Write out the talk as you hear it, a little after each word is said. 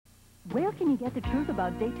Where can you get the truth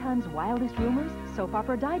about daytime's wildest rumors? Soap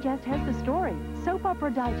Opera Digest has the story. Soap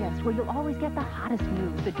Opera Digest, where you'll always get the hottest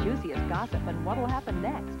news, the juiciest gossip, and what'll happen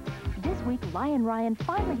next. This week, Lion Ryan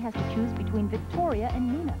finally has to choose between Victoria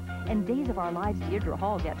and Nina. And Days of Our Lives' Deirdre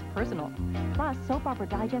Hall gets personal. Plus, Soap Opera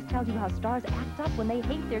Digest tells you how stars act up when they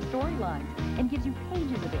hate their storylines and gives you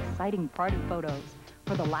pages of exciting party photos.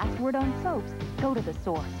 For the last word on soaps, go to the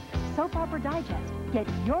source. Soap Opera Digest. Get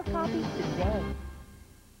your copy today.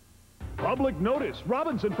 Public notice.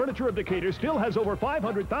 Robinson Furniture of Decatur still has over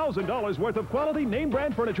 $500,000 worth of quality name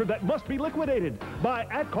brand furniture that must be liquidated. Buy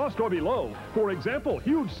at cost or below. For example,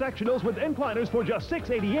 huge sectionals with incliners for just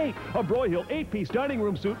 $688. A Broyhill 8-piece dining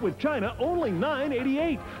room suite with china, only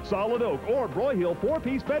 $988. Solid oak or Broyhill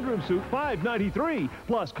 4-piece bedroom suite, $593.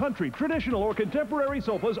 Plus country, traditional, or contemporary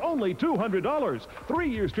sofas, only $200. 3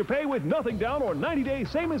 years to pay with nothing down or 90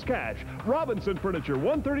 days, same as cash. Robinson Furniture,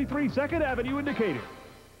 133 2nd Avenue in Decatur.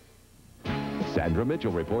 Sandra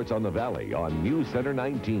Mitchell reports on the Valley on News Center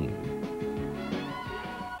 19.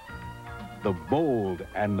 The bold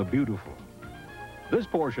and the beautiful. This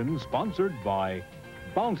portion sponsored by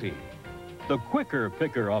Bounty, the quicker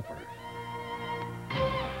picker-upper.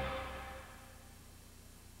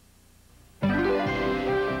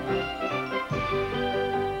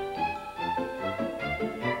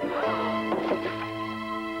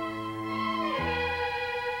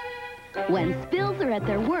 When spills are at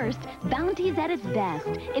their worst, Bounty's at its best.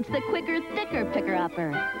 It's the quicker, thicker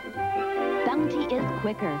picker-upper. Bounty is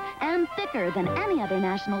quicker and thicker than any other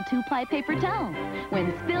national 2-ply paper towel.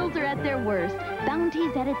 When spills are at their worst,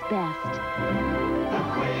 Bounty's at its best. The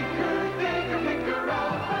quicker, thicker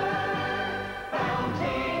picker-upper,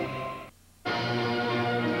 Bounty.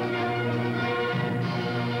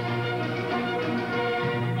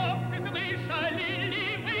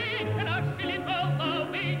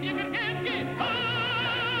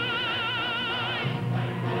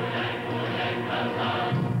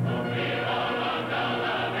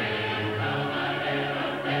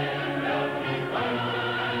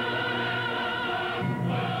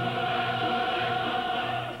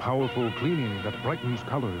 Powerful cleaning that brightens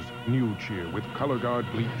colors. New Cheer with Color Guard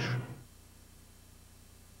Bleach.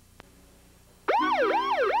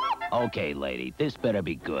 Okay, lady, this better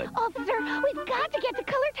be good. Officer, we've got to get to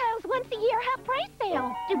Color Tiles once a year half-price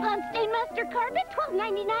sale. DuPont Stainmaster Carpet,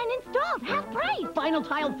 $12.99 installed, half price. Vinyl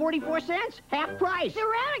tile, 44 cents, half price.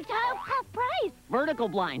 Ceramic tile, half price. Vertical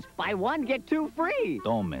blinds, buy one, get two free.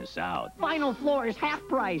 Don't miss out. Vinyl floors, half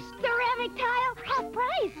price. Ceramic tile, half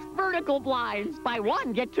price. Vertical blinds, buy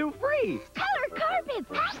one, get two free. Color carpets,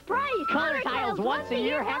 half price. Color Tiles once a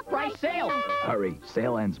year half-price sale. Hurry,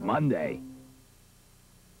 sale ends Monday.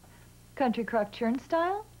 Country Crock churn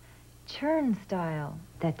style? Churn style.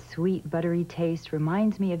 That sweet, buttery taste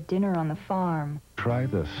reminds me of dinner on the farm. Try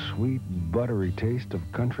the sweet, buttery taste of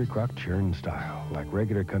Country Crock churn style. Like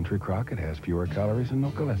regular Country Crock, it has fewer calories and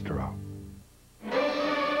no cholesterol.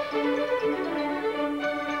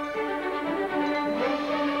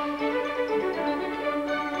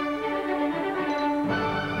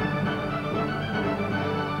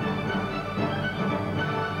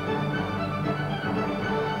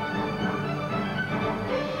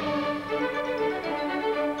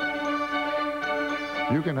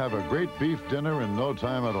 You can have a great beef dinner in no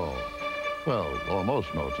time at all. Well,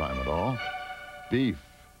 almost no time at all. Beef.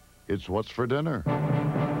 It's what's for dinner.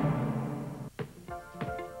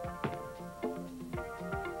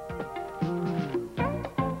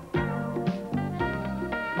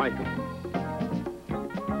 Michael,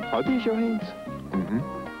 are these your hands?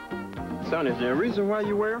 Mm-hmm. Son, is there a reason why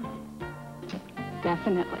you wear them?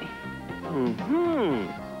 Definitely. Mm-hmm.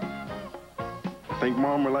 Think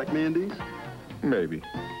Mom would like me in these? Maybe.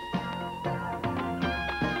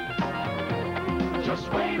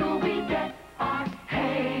 Just wait till we get our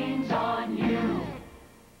hands on you.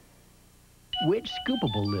 Which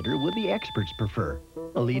scoopable litter would the experts prefer?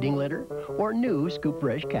 A leading litter or new Scoop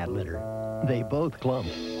Fresh cat litter? They both clump.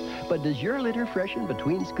 But does your litter freshen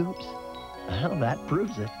between scoops? Well, that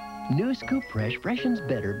proves it. New Scoop Fresh freshens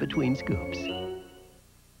better between scoops.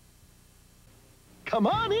 Come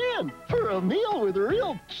on in for a meal with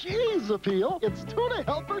real cheese appeal. It's Tuna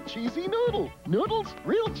Helper Cheesy Noodle. Noodles,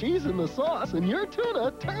 real cheese in the sauce, and your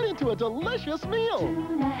tuna turn into a delicious meal.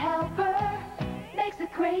 Tuna Helper makes a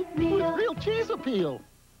great meal. With real cheese appeal.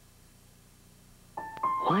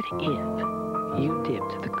 What if you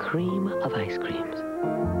dipped the cream of ice creams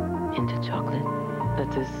into chocolate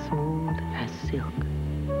that's as smooth as silk?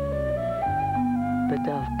 The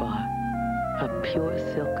Dove Bar, a pure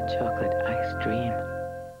silk chocolate ice dream.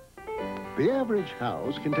 The average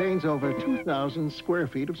house contains over 2,000 square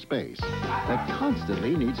feet of space that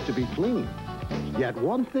constantly needs to be cleaned. Yet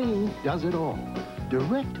one thing does it all.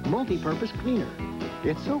 Direct multi-purpose cleaner.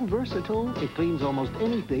 It's so versatile, it cleans almost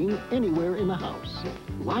anything, anywhere in the house.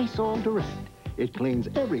 Lysol Direct. It cleans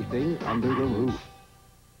everything under the roof.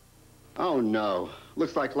 Oh, no.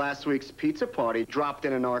 Looks like last week's pizza party dropped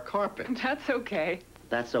in our carpet. That's okay.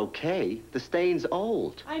 That's okay. The stain's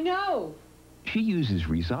old. I know. She uses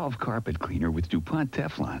Resolve carpet cleaner with DuPont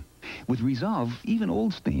Teflon. With Resolve, even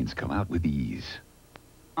old stains come out with ease.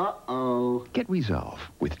 Uh-oh. Get Resolve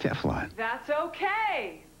with Teflon. That's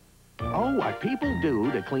okay. Oh, what people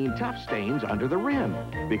do to clean tough stains under the rim.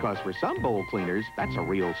 Because for some bowl cleaners, that's a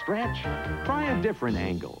real stretch. Try a different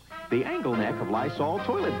angle. The angle neck of Lysol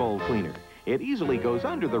Toilet Bowl Cleaner. It easily goes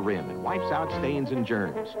under the rim and wipes out stains and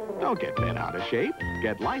germs. Don't get bent out of shape.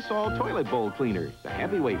 Get Lysol Toilet Bowl Cleaner, the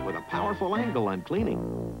heavyweight with a powerful angle on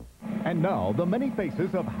cleaning. And now, the many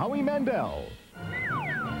faces of Howie Mandel.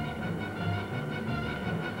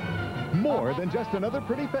 More than just another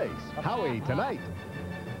pretty face. Howie tonight.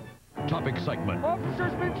 Top excitement.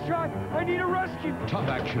 Officer's been shot. I need a rescue. Top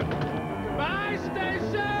action. Goodbye,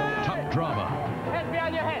 station! Top drama. Hands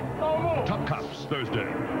behind your head. Don't move. Top Cops,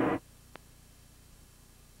 Thursday.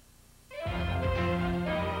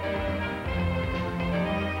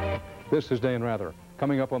 This is Dan Rather.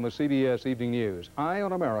 Coming up on the CBS Evening News, Eye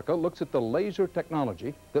on America looks at the laser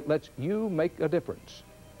technology that lets you make a difference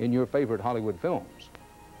in your favorite Hollywood films.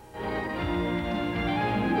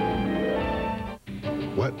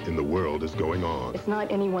 What in the world is going on? It's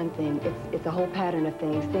not any one thing. It's a whole pattern of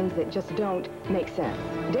things that just don't make sense.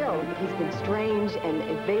 Daryl, he's been strange and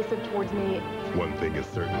evasive towards me. One thing is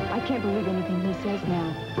certain. I can't believe anything he says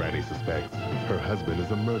now. Franny suspects her husband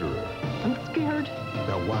is a murderer. I'm scared.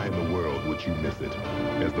 Now, why in the world would you miss it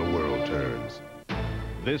as the world turns?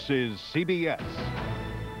 This is CBS.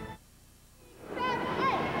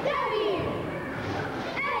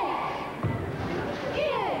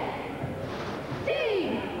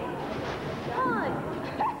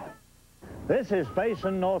 This is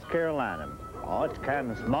Payson, North Carolina. Oh, it's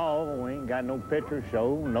kind of small. We ain't got no picture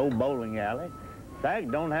show, no bowling alley. In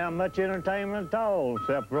fact, don't have much entertainment at all,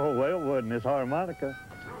 except for old Wellwood and his harmonica.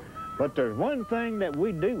 But there's one thing that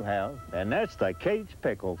we do have, and that's the Kate's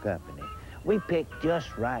Pickle Company. We pick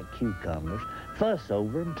just right cucumbers, fuss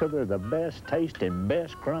over them till they're the best tasting,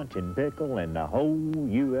 best crunching pickle in the whole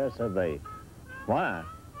U.S. of A. Why?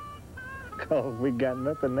 Because we got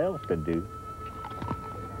nothing else to do.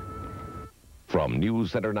 From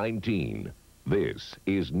News Center 19, this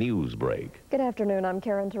is Newsbreak. Good afternoon, I'm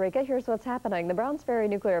Karen Tarika. Here's what's happening. The Browns Ferry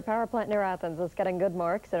Nuclear Power Plant near Athens is getting good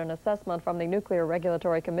marks in an assessment from the Nuclear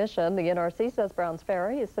Regulatory Commission. The NRC says Browns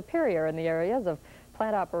Ferry is superior in the areas of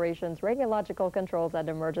plant operations, radiological controls, and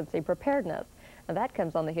emergency preparedness. And that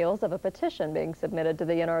comes on the heels of a petition being submitted to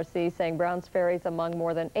the NRC saying Browns Ferry is among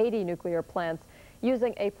more than 80 nuclear plants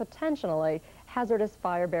using a potentially hazardous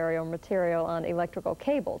fire barrier material on electrical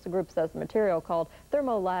cables. The group says the material called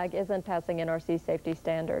thermolag isn't passing NRC safety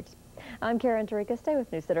standards. I'm Karen Tarika. Stay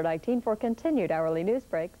with News Center 19 for continued hourly news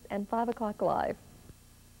breaks and 5 o'clock live.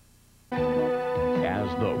 As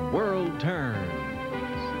the world turns.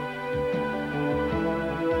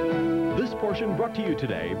 This portion brought to you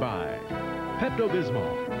today by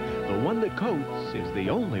Pepto-Bismol. The one that coats is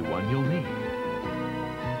the only one you'll need.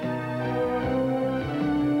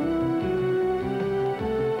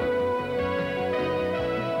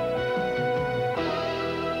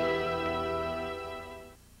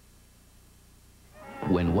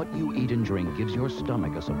 When what you eat and drink gives your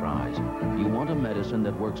stomach a surprise, you want a medicine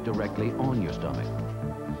that works directly on your stomach.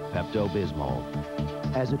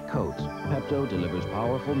 Pepto-Bismol. As it coats, Pepto delivers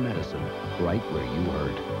powerful medicine right where you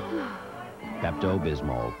hurt.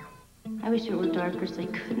 Pepto-Bismol. I wish it were darker so I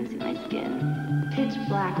couldn't see my skin. Pitch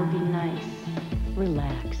black would be nice.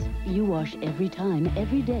 Relax. You wash every time,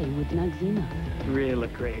 every day with Noxzema. Really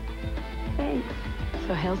look great. Thanks.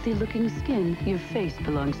 For healthy-looking skin, your face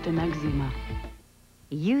belongs to Noxzema.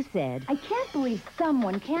 You said, I can't believe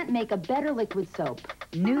someone can't make a better liquid soap.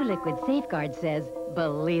 New Liquid Safeguard says,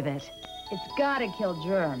 believe it. It's gotta kill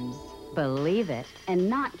germs. Believe it. And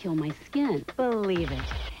not kill my skin. Believe it.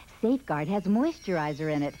 Safeguard has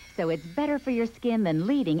moisturizer in it, so it's better for your skin than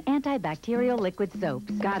leading antibacterial liquid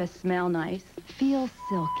soaps. Gotta smell nice. Feel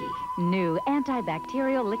silky. New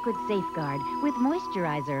antibacterial liquid Safeguard with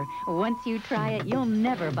moisturizer. Once you try it, you'll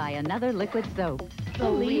never buy another liquid soap.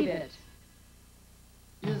 Believe it.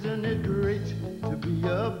 Isn't it great to be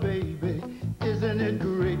a baby? Isn't it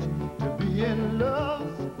great to be in love?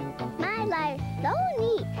 My life's so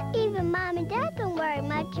neat. Even Mom and Dad don't worry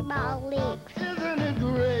much about leaks. Isn't it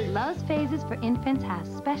great? Love's phase is for infants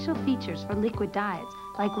has special features for liquid diets,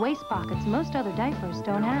 like waist pockets most other diapers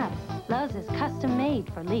don't have. Love's is custom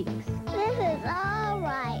made for leaks. This is all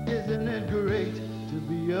right. Isn't it great to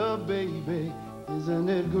be a baby? Isn't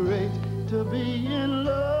it great to be in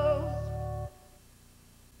love?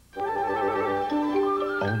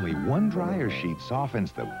 Only one dryer sheet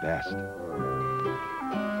softens the best.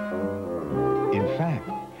 In fact,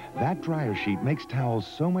 that dryer sheet makes towels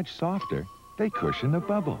so much softer, they cushion a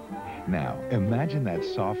bubble. Now, imagine that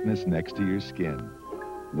softness next to your skin.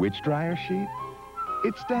 Which dryer sheet?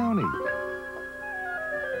 It's Downy.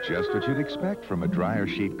 Just what you'd expect from a dryer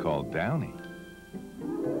sheet called Downy.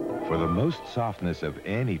 For the most softness of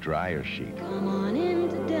any dryer sheet. Come on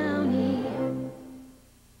into Downy.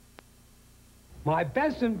 My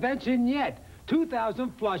best invention yet.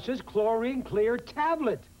 2,000 flushes chlorine clear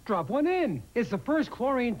tablet. Drop one in. It's the first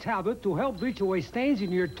chlorine tablet to help bleach away stains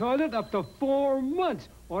in your toilet up to 4 months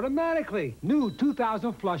automatically. New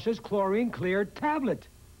 2,000 flushes chlorine clear tablet.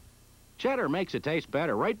 Cheddar makes it taste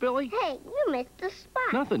better, right, Billy? Hey, you missed the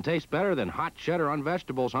spot. Nothing tastes better than hot cheddar on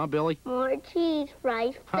vegetables, huh, Billy? More cheese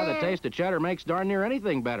right Huh, there. the taste of cheddar makes darn near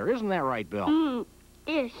anything better. Isn't that right, Bill?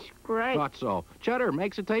 It's great. Thought so. Cheddar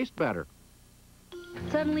makes it taste better.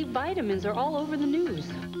 Suddenly, vitamins are all over the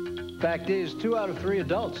news. Fact is, 2 out of 3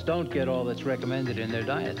 adults don't get all that's recommended in their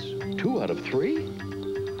diets. 2 out of 3?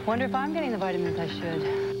 Wonder if I'm getting the vitamins I should.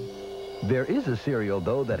 There is a cereal,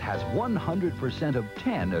 though, that has 100% of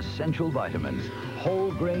 10 essential vitamins.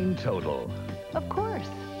 Whole grain total. Of course.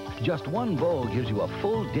 Just one bowl gives you a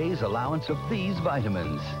full day's allowance of these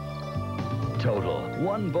vitamins. Total.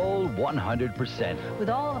 One bowl, 100%. With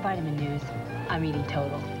all the vitamin news, I'm eating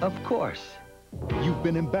Total. Of course. You've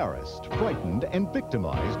been embarrassed, frightened, and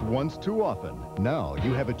victimized once too often. Now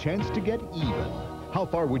you have a chance to get even. How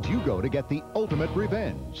far would you go to get the ultimate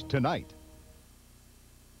revenge tonight?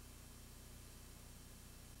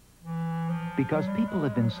 Because people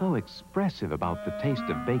have been so expressive about the taste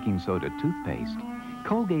of baking soda toothpaste,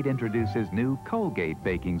 Colgate introduces new Colgate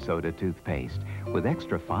Baking Soda Toothpaste with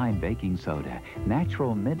extra fine baking soda,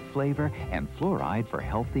 natural mint flavor, and fluoride for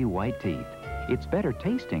healthy white teeth. It's better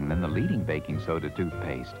tasting than the leading baking soda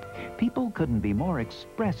toothpaste. People couldn't be more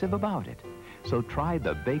expressive about it. So try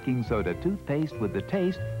the baking soda toothpaste with the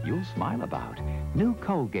taste you'll smile about. New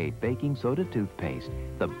Colgate Baking Soda Toothpaste,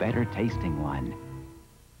 the better tasting one.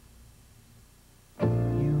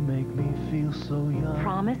 Feel so young.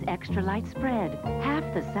 Promise Extra Light Spread.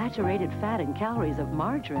 Half the saturated fat and calories of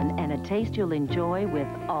margarine and a taste you'll enjoy with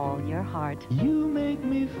all your heart. You make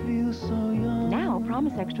me feel so young. Now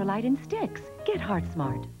Promise Extra Light in sticks. Get heart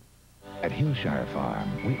smart. At Hillshire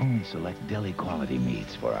Farm, we only select deli quality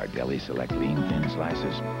meats for our Deli Select lean thin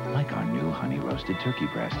slices, like our new honey roasted turkey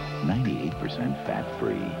breast, 98%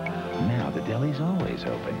 fat-free. Now the deli's always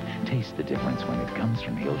open. Taste the difference when it comes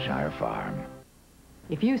from Hillshire Farm.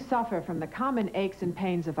 If you suffer from the common aches and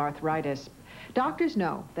pains of arthritis, doctors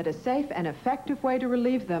know that a safe and effective way to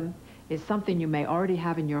relieve them is something you may already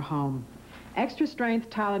have in your home. Extra strength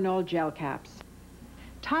Tylenol gel caps.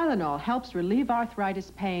 Tylenol helps relieve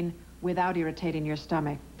arthritis pain without irritating your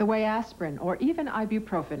stomach, the way aspirin or even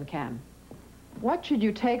ibuprofen can. What should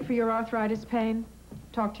you take for your arthritis pain?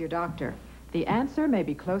 Talk to your doctor. The answer may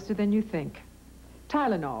be closer than you think.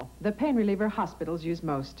 Tylenol, the pain reliever hospitals use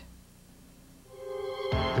most.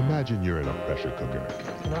 Imagine you're in a pressure cooker.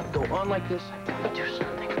 Not go on like this. I gotta do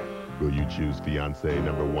something. Will you choose fiance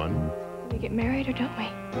number 1? We get married or don't we?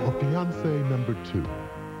 Or fiance number 2?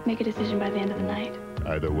 Make a decision by the end of the night.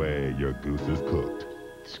 Either way, your goose is cooked.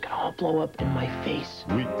 It's gonna all blow up in my face.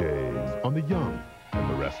 Weekdays on The Young and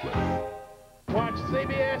the Restless. Watch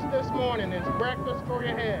CBS This Morning. It's breakfast for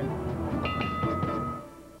your head.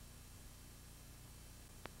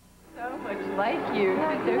 So much like you.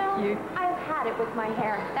 Yeah, So cute. I've had it with my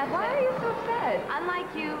hair. Why are you so upset?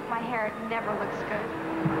 Unlike you, my hair never looks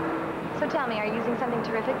good. So tell me, are you using something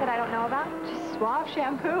terrific that I don't know about? Just Suave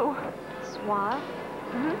shampoo. Suave?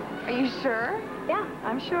 Mm-hmm. Are you sure? Yeah.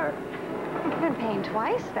 I'm sure. You've been paying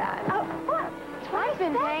twice that. Oh, what? I've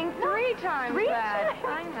been paying 3 times Three that. times?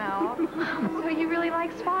 I know. So you really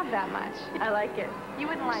like Suave that much? I like it. You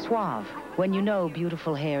wouldn't like Suave, when you know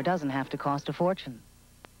beautiful hair doesn't have to cost a fortune.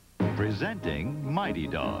 Presenting Mighty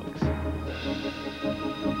Dogs.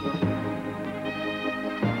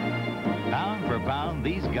 Pound for pound,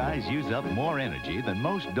 these guys use up more energy than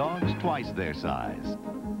most dogs twice their size.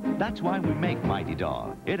 That's why we make Mighty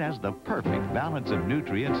Dog. It has the perfect balance of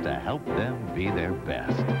nutrients to help them be their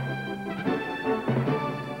best.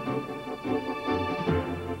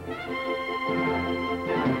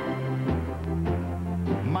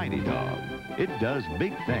 Mighty Dog. It does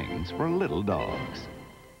big things for little dogs.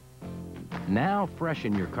 Now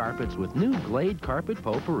freshen your carpets with new Glade Carpet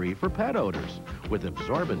Potpourri for pet odors, with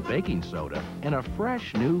absorbent baking soda and a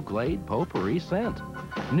fresh new Glade Potpourri scent.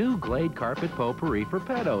 New Glade Carpet Potpourri for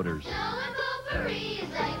pet odors.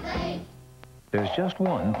 There's just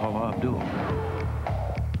one Paula Abdul.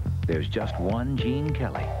 There's just one Gene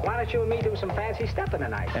Kelly. Why don't you and me do some fancy stepping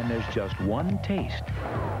tonight? And there's just one taste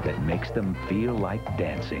that makes them feel like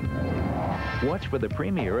dancing. Watch for the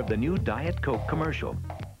premiere of the new Diet Coke commercial.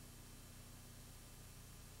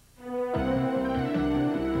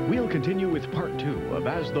 We'll continue with part 2 of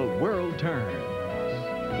As the World Turns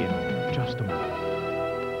in just a moment.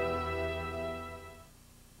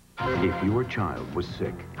 If your child was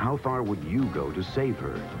sick, how far would you go to save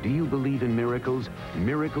her? Do you believe in miracles?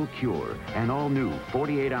 Miracle Cure, and all new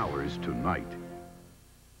 48 Hours tonight.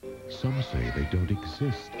 Some say they don't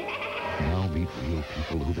exist. Now meet real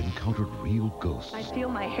people who've encountered real ghosts. I feel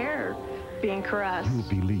my hair being caressed.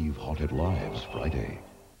 You'll believe Haunted Lives Friday.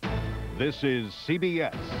 This is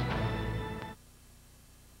CBS.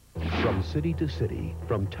 From city to city,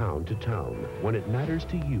 from town to town, when it matters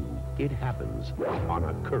to you, it happens on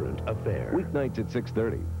A Current Affair. Weeknights at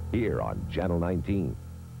 6:30, here on Channel 19.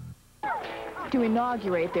 To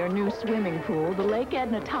inaugurate their new swimming pool, the Lake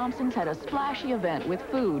Edna Thompsons had a splashy event with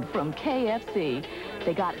food from KFC.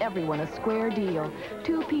 They got everyone a square deal.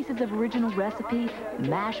 2 pieces of original recipe,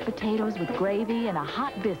 mashed potatoes with gravy, and a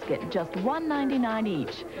hot biscuit, just $1.99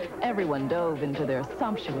 each. Everyone dove into their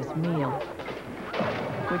sumptuous meal,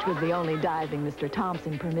 which was the only diving Mr.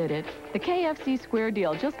 Thompson permitted. The KFC square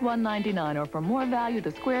deal, just $1.99, or for more value,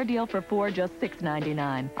 the square deal for 4, just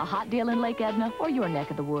 $6.99. A hot deal in Lake Edna or your neck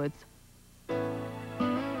of the woods.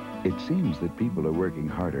 It seems that people are working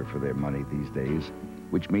harder for their money these days,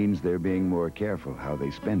 which means they're being more careful how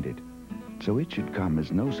they spend it. So it should come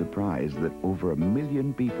as no surprise that over 1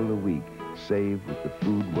 million people a week save with the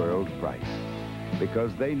Food World price.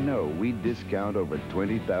 Because they know we discount over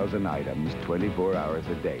 20,000 items 24 hours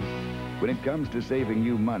a day. When it comes to saving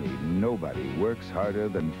you money, nobody works harder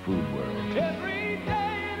than Food World. Every day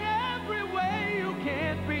and every way you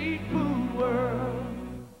can't beat Food World.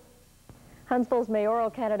 Huntsville's mayoral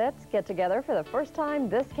candidates get together for the first time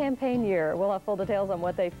this campaign year. We'll have full details on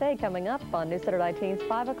what they say coming up on News Center 19's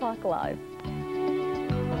 5 o'clock Live.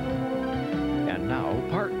 And now,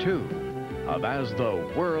 part 2 of As the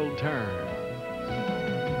World Turns.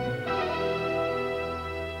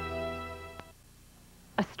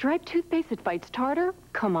 A striped toothpaste that fights tartar?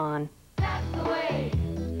 Come on. That's the way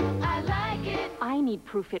I like it. I need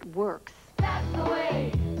proof it works. That's the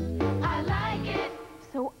way I like it.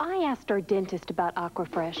 So I asked our dentist about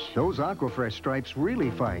Aquafresh. Those Aquafresh stripes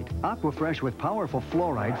really fight. Aquafresh with powerful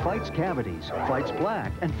fluoride fights cavities, fights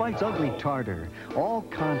plaque, and fights ugly tartar. All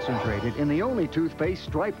concentrated in the only toothpaste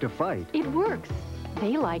striped to fight. It works.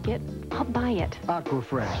 They like it. I'll buy it.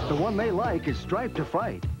 Aquafresh, the one they like is striped to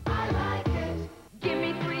fight. I like it. Give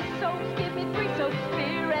me 3 soaps, give me 3 soaps,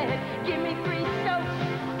 Spirit. Give me 3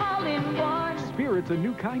 soaps, all in one. Spirit's a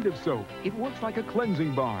new kind of soap. It works like a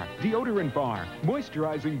cleansing bar, deodorant bar,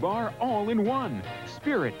 moisturizing bar, all in one.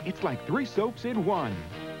 Spirit, it's like 3 soaps in one.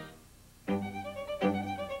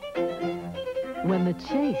 When the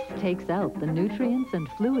chase takes out the nutrients and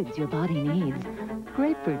fluids your body needs,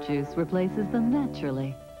 grapefruit juice replaces them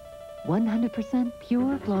naturally. 100%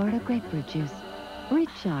 pure Florida grapefruit juice.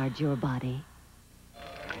 Recharge your body.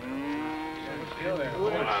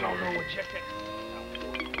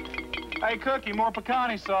 Hey, Cookie, more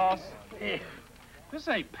pecani sauce. This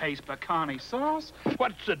ain't paste pecani sauce.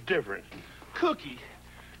 What's the difference? Cookie,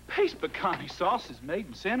 paste pecani sauce is made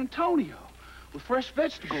in San Antonio with fresh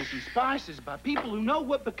vegetables and spices by people who know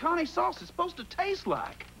what pecani sauce is supposed to taste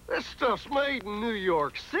like. This stuff's made in New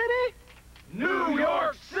York City? New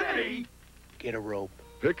York City? Get a rope.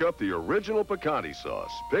 Pick up the original pecani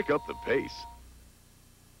sauce. Pick up the pace.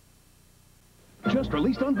 Just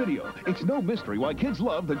released on video. It's no mystery why kids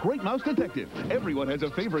love The Great Mouse Detective. Everyone has a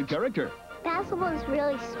favorite character. Basil's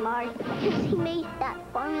really smart because he made that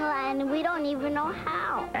formula and we don't even know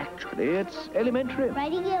how. Actually, it's elementary.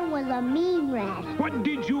 Writing it was a mean rat. What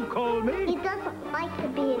did you call me? He doesn't like to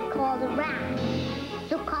be called a rat.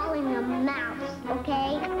 So call him a mouse,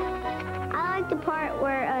 okay? I like the part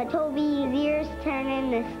where Toby's ears turn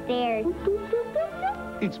into stairs.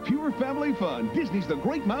 It's pure family fun. Disney's The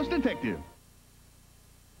Great Mouse Detective.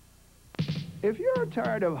 If you're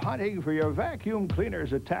tired of hunting for your vacuum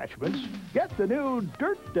cleaner's attachments, get the new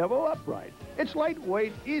Dirt Devil Upright. It's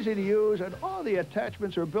lightweight, easy to use, and all the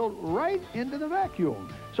attachments are built right into the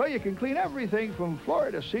vacuum. So you can clean everything from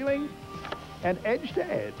floor to ceiling and edge to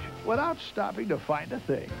edge without stopping to find a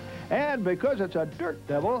thing. And because it's a dirt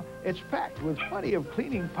devil, it's packed with plenty of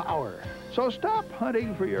cleaning power. So stop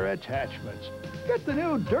hunting for your attachments. Get the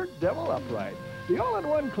new Dirt Devil Upright, the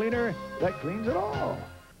all-in-one cleaner that cleans it all.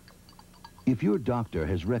 If your doctor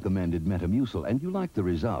has recommended Metamucil and you like the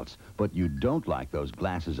results, but you don't like those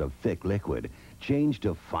glasses of thick liquid, change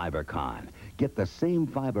to FiberCon. Get the same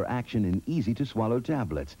fiber action in easy-to-swallow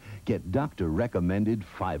tablets. Get doctor-recommended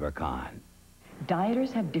FiberCon.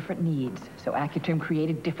 Dieters have different needs, so Accutrim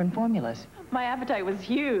created different formulas. My appetite was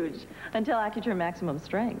huge until Accutrim Maximum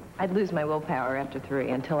Strength. I'd lose my willpower after 3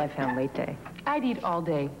 until I found late day. I'd eat all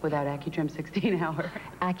day without Accutrim 16-hour.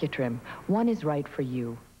 Accutrim, one is right for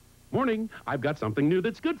you. Morning, I've got something new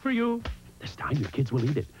that's good for you. This time your kids will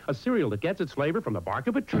eat it. A cereal that gets its flavor from the bark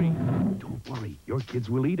of a tree. Don't worry, your kids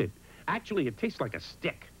will eat it. Actually, it tastes like a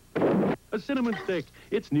stick. A cinnamon stick.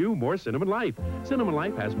 It's new, more Cinnamon Life. Cinnamon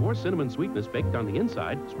Life has more cinnamon sweetness baked on the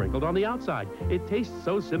inside, sprinkled on the outside. It tastes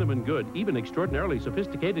so cinnamon good, even extraordinarily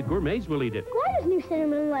sophisticated gourmets will eat it. Why does new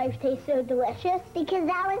Cinnamon Life taste so delicious? Because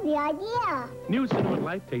that was the idea. New Cinnamon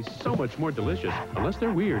Life tastes so much more delicious. Unless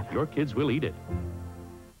they're weird, your kids will eat it.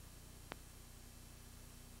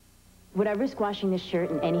 Would I risk washing this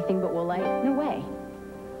shirt in anything but Woolite? No way.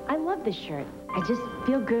 I love this shirt. I just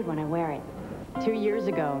feel good when I wear it. 2 years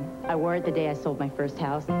ago, I wore it the day I sold my first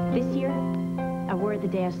house. This year, I wore it the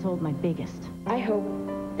day I sold my biggest. I hope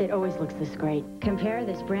it always looks this great. Compare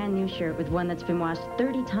this brand new shirt with one that's been washed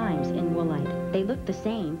 30 times in Woolite. They look the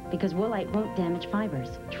same because Woolite won't damage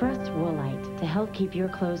fibers. Trust Woolite to help keep your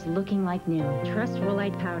clothes looking like new. Trust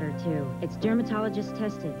Woolite powder, too. It's dermatologist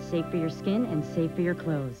tested, safe for your skin and safe for your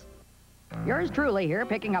clothes. Yours truly here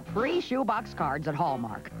picking up free shoebox cards at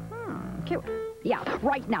Hallmark. Cute. Yeah,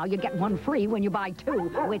 right now you get 1 free when you buy 2,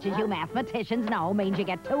 which, as you mathematicians know, means you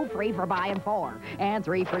get 2 free for buying 4, and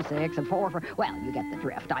 3 for 6, and 4 for... Well, you get the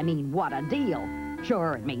drift. I mean, what a deal.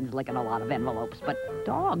 Sure, it means licking a lot of envelopes, but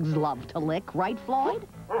dogs love to lick, right, Floyd?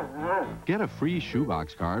 Get a free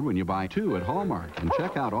shoebox card when you buy 2 at Hallmark, and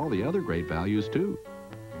check out all the other great values, too.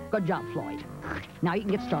 Good job, Floyd. Now you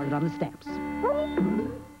can get started on the stamps.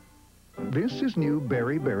 This is new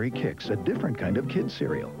Berry Berry Kicks, a different kind of kid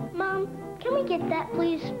cereal. Mom, can we get that,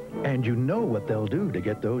 please? And you know what they'll do to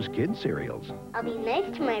get those kid cereals. I'll be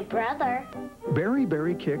nice to my brother. Berry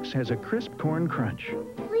Berry Kicks has a crisp corn crunch.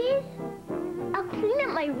 Please? I'll clean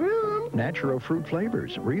up my room. Natural fruit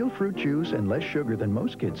flavors, real fruit juice, and less sugar than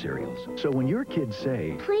most kid cereals. So when your kids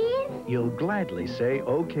say, please, you'll gladly say,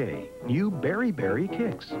 okay. New Berry Berry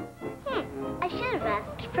Kicks. I should have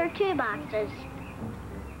asked for 2 boxes.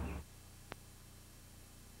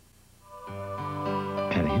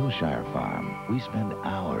 At Hillshire Farm, we spend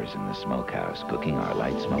hours in the smokehouse cooking our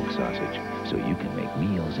light smoked sausage so you can make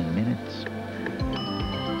meals in minutes.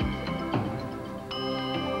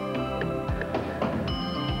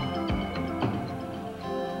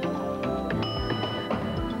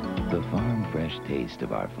 The farm-fresh taste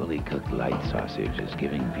of our fully cooked light sausage is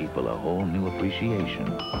giving people a whole new appreciation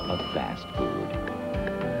of fast food.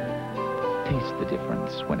 Taste the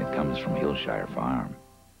difference when it comes from Hillshire Farm.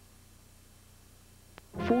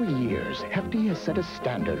 For years, Hefty has set a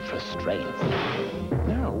standard for strength.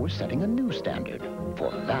 Now we're setting a new standard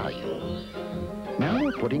for value. Now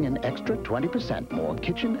we're putting an extra 20% more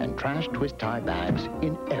kitchen and trash twist tie bags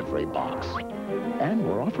in every box. And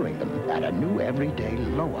we're offering them at a new everyday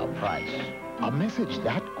lower price. A message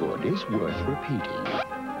that good is worth repeating.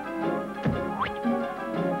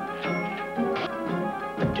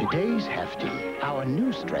 Today's Hefty, our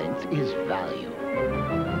new strength is value.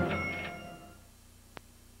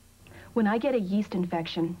 When I get a yeast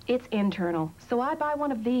infection, it's internal, so I buy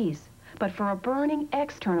one of these. But for a burning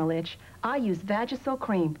external itch, I use Vagisil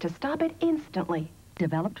cream to stop it instantly.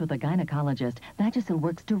 Developed with a gynecologist, Vagisil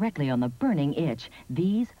works directly on the burning itch.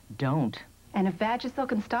 These don't. And if Vagisil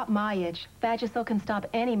can stop my itch, Vagisil can stop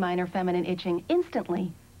any minor feminine itching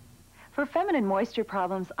instantly. For feminine moisture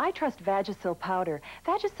problems, I trust Vagisil powder.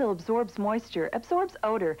 Vagisil absorbs moisture, absorbs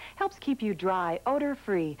odor, helps keep you dry,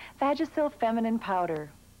 odor-free. Vagisil feminine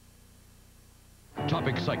powder. Top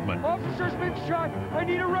excitement. Officer's been shot. I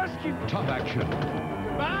need a rescue. Top action.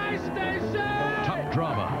 Buy station! Top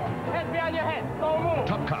drama. Head behind your head. Don't move.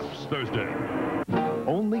 Top Cops, Thursday.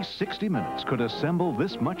 Only 60 Minutes could assemble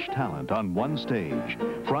this much talent on one stage.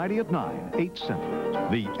 Friday at 9, 8 Central.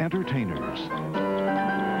 The Entertainers.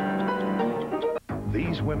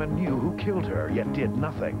 These women knew who killed her, yet did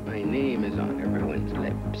nothing. My name is on everyone's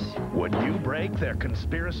lips. Would you break their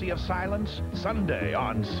conspiracy of silence? Sunday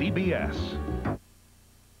on CBS.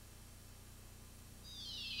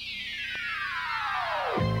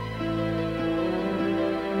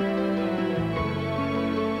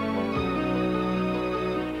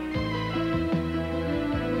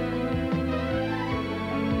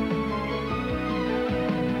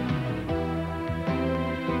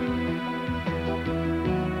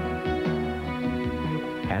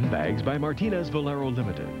 Handbags by Martinez Valero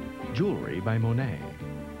Limited. Jewelry by Monet.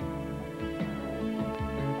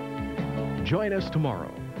 Join us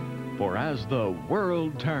tomorrow for As the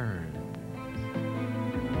World Turns.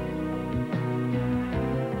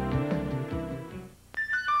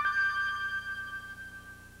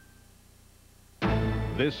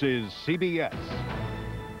 This is CBS.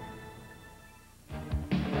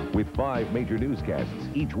 With 5 major newscasts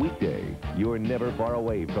each weekday, you're never far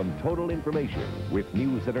away from total information with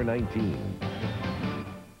News Center 19.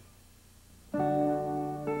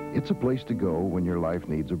 It's a place to go when your life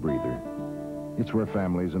needs a breather. It's where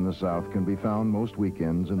families in the South can be found most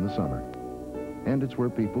weekends in the summer. And it's where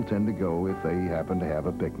people tend to go if they happen to have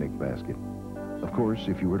a picnic basket. Of course,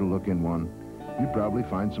 if you were to look in one, you'd probably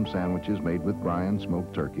find some sandwiches made with Bryan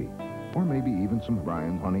smoked turkey, or maybe even some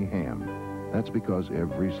Bryan honey ham. That's because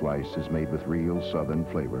every slice is made with real Southern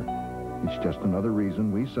flavor. It's just another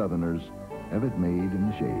reason we Southerners have it made in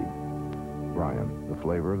the shade. Bryan, the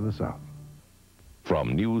flavor of the South.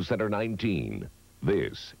 From News Center 19,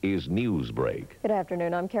 this is Newsbreak. Good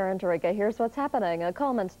afternoon. I'm Karen Tarica. Here's what's happening.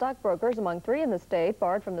 Coleman stockbrokers, among 3 in the state,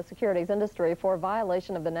 barred from the securities industry for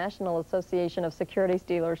violation of the National Association of Securities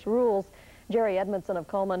Dealers rules. Jerry Edmondson of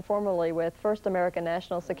Coleman, formerly with First American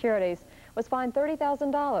National Securities, was fined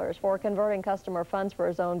 $30,000 for converting customer funds for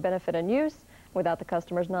his own benefit and use without the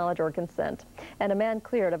customer's knowledge or consent. And a man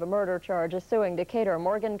cleared of a murder charge is suing Decatur,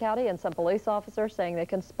 Morgan County, and some police officers saying they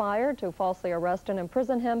conspired to falsely arrest and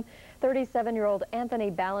imprison him. 37-year-old Anthony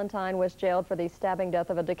Ballantyne was jailed for the stabbing death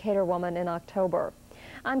of a Decatur woman in October.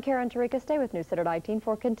 I'm Karen Tarica. Stay with News Center 19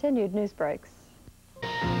 for continued news breaks.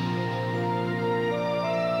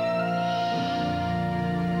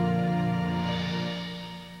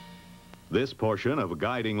 This portion of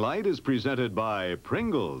Guiding Light is presented by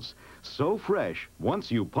Pringles. So fresh, once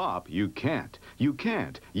you pop, you can't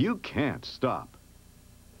stop.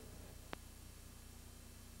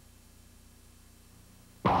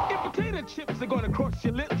 If potato chips are gonna cross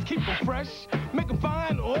your lips, keep them fresh, make them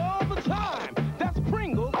fine all the time. That's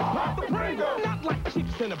Pringles, pop the Pringles. Not like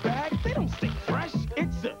chips in a bag, they don't stay fresh,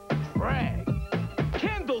 it's a drag.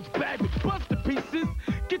 Candles bagged with buster pieces,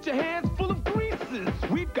 get your hands full of greases.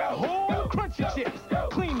 We've got whole crunchy chips,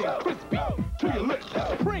 clean and crispy to your lips.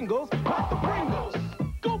 Pringles, pop the Pringles.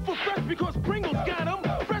 Go for fresh because Pringles got them.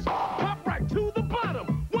 Fresh, pop right to the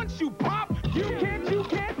bottom. Once you pop, you can't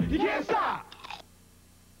stop.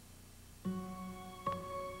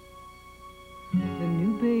 The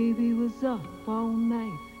new baby was up all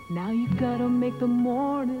night. Now you gotta make the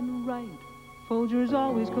morning right. Folgers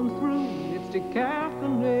always comes through. It's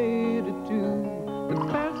decaffeinated too. The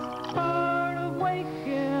best part of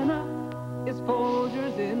waking up is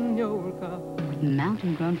Folgers in your cup.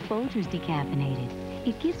 Mountain-grown Folgers decaffeinated.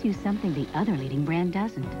 It gives you something the other leading brand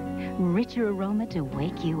doesn't. Richer aroma to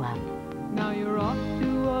wake you up. Now you're off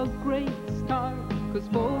to a great start, 'cause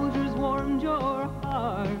Folgers warmed your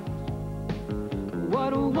heart.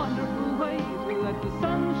 What a wonderful way to let the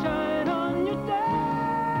sun shine on your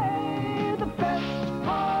day. The best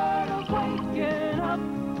part of waking up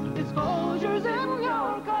is Folgers in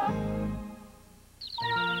your cup.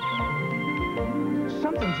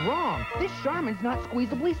 Something's wrong. This Charmin's not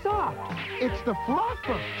squeezably soft. It's the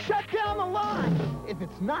fluffer. Shut down the line. If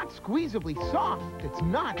it's not squeezably soft, it's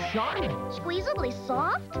not Charmin. Squeezably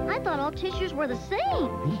soft? I thought all tissues were the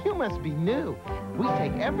same. You must be new. We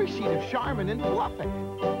take every sheet of Charmin and fluff it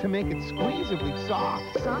to make it squeezably soft.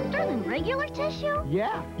 Softer than regular tissue?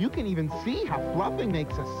 Yeah, you can even see how fluffing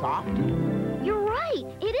makes us softer. You're right.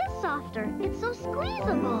 It is softer. It's so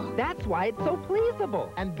squeezable. That's why it's so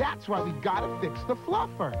pleasable. And that's why we gotta fix the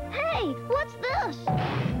fluffer. Hey, what's this?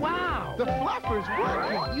 Wow, the fluffer's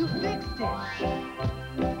working. You fixed it.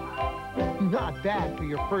 Not bad for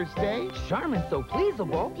your first day. Charmin's so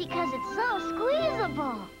pleasable. Because it's so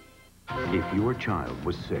squeezable. If your child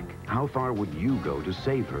was sick, how far would you go to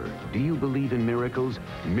save her? Do you believe in miracles?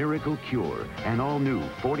 Miracle Cure, and all new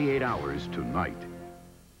 48 Hours tonight.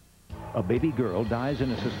 A baby girl dies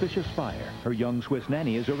in a suspicious fire. Her young Swiss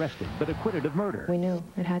nanny is arrested, but acquitted of murder. We knew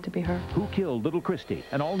it had to be her. Who killed little Christy?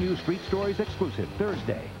 An all-new Street Stories exclusive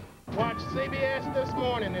Thursday. Watch CBS This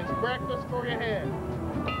Morning. It's breakfast for your head.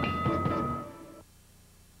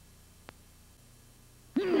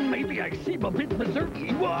 Maybe I seem a bit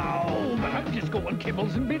berserky. Whoa! But I'm just going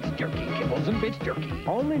Kibbles and Bits Jerky. Kibbles and Bits Jerky.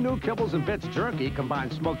 Only new Kibbles and Bits Jerky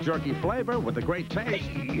combines smoked jerky flavor with the great taste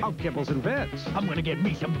of Kibbles and Bits. I'm gonna get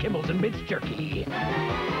me some Kibbles and Bits Jerky.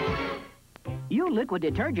 You liquid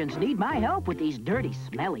detergents need my help with these dirty,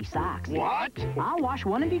 smelly socks. What? I'll wash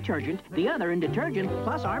one in detergent, the other in detergent,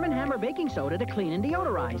 plus Arm & Hammer baking soda to clean and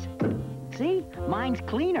deodorize. See? Mine's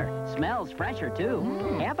cleaner. Smells fresher, too.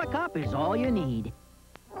 Half a cup is all you need.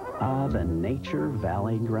 Ah, the Nature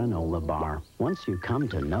Valley Granola Bar. Once you come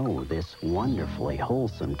to know this wonderfully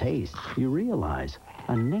wholesome taste, you realize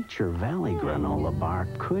a Nature Valley Granola Bar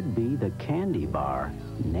could be the candy bar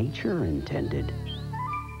nature intended.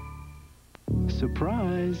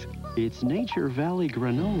 Surprise! It's Nature Valley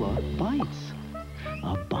Granola Bites.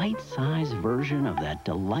 A bite-sized version of that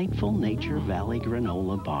delightful Nature Valley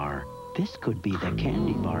Granola Bar. This could be the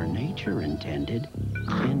candy bar nature intended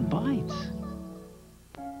in bites.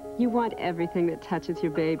 You want everything that touches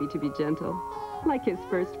your baby to be gentle, like his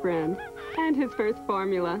first friend and his first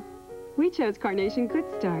formula. We chose Carnation Good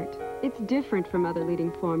Start. It's different from other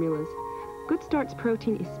leading formulas. Good Start's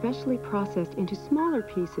protein is specially processed into smaller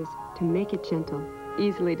pieces to make it gentle,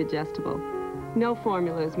 easily digestible. No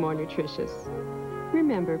formula is more nutritious.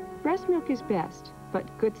 Remember, breast milk is best,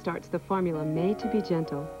 but Good Start's the formula made to be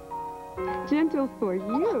gentle. Gentle for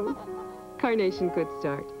you. Carnation Good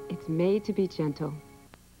Start. It's made to be gentle.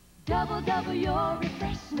 Double, double your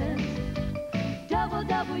refreshment. Double,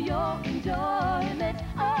 double your enjoyment.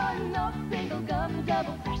 Oh, no single gum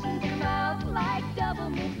double freshens your mouth like double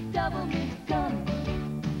mint gum.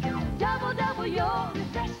 Double, double your refreshment.